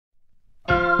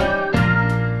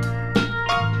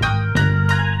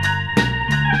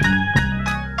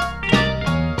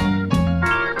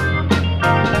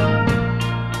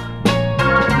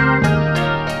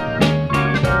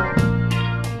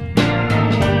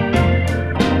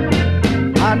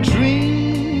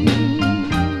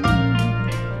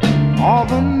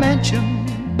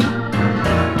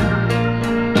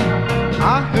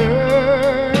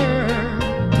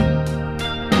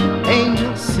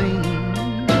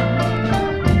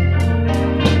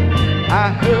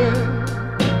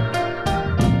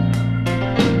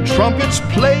trumpets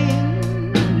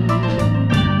playing,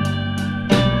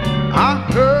 I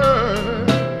heard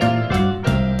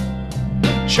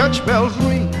church bells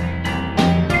ring.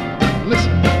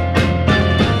 Listen,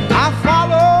 I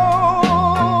followed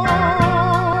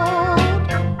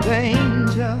the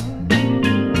angels.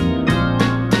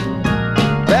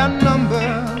 Their number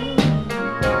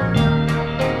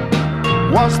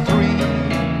was 3.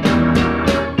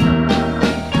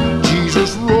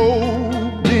 Jesus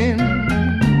robed in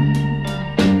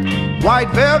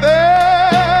white velvet,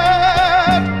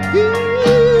 he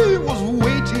was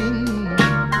waiting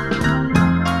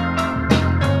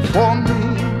for me.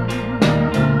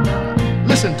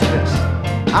 Listen to this.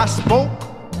 I spoke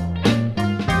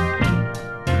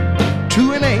to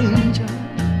an angel,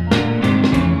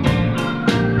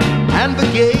 and the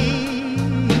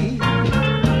gate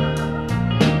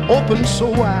opened so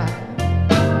wide.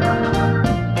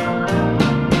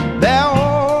 They're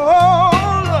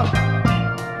all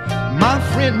my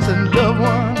friends and loved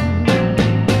ones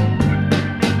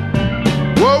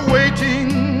were waiting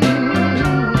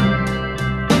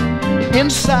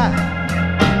inside.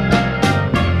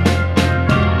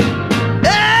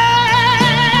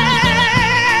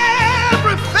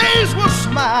 Every face was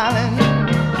smiling,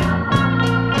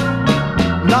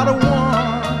 not a one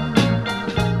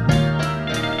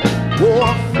wore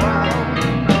a frown.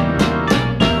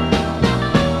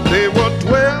 They were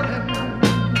dwelling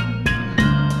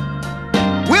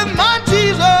with my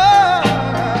Jesus.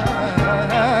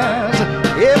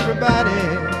 Everybody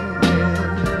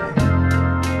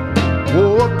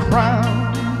wore a crown.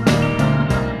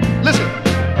 Listen,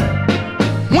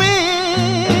 when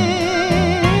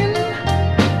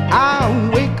I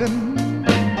awakened,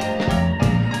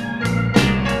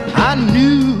 I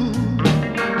knew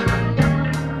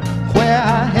where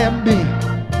I had been.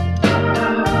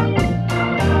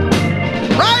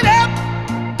 Right up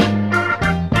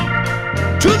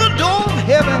to the door of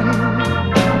heaven,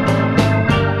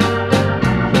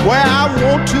 where I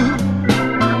want to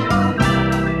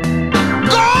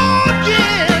go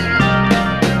again.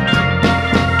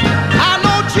 I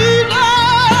know Jesus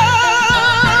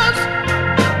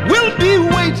will be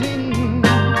waiting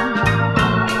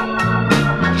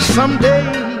someday.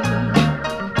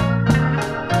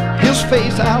 His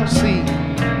face I'll see.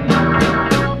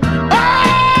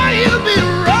 Oh, he'll be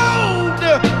robed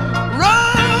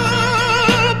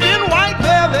in white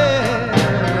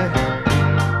velvet.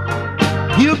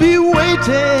 He'll be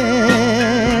waiting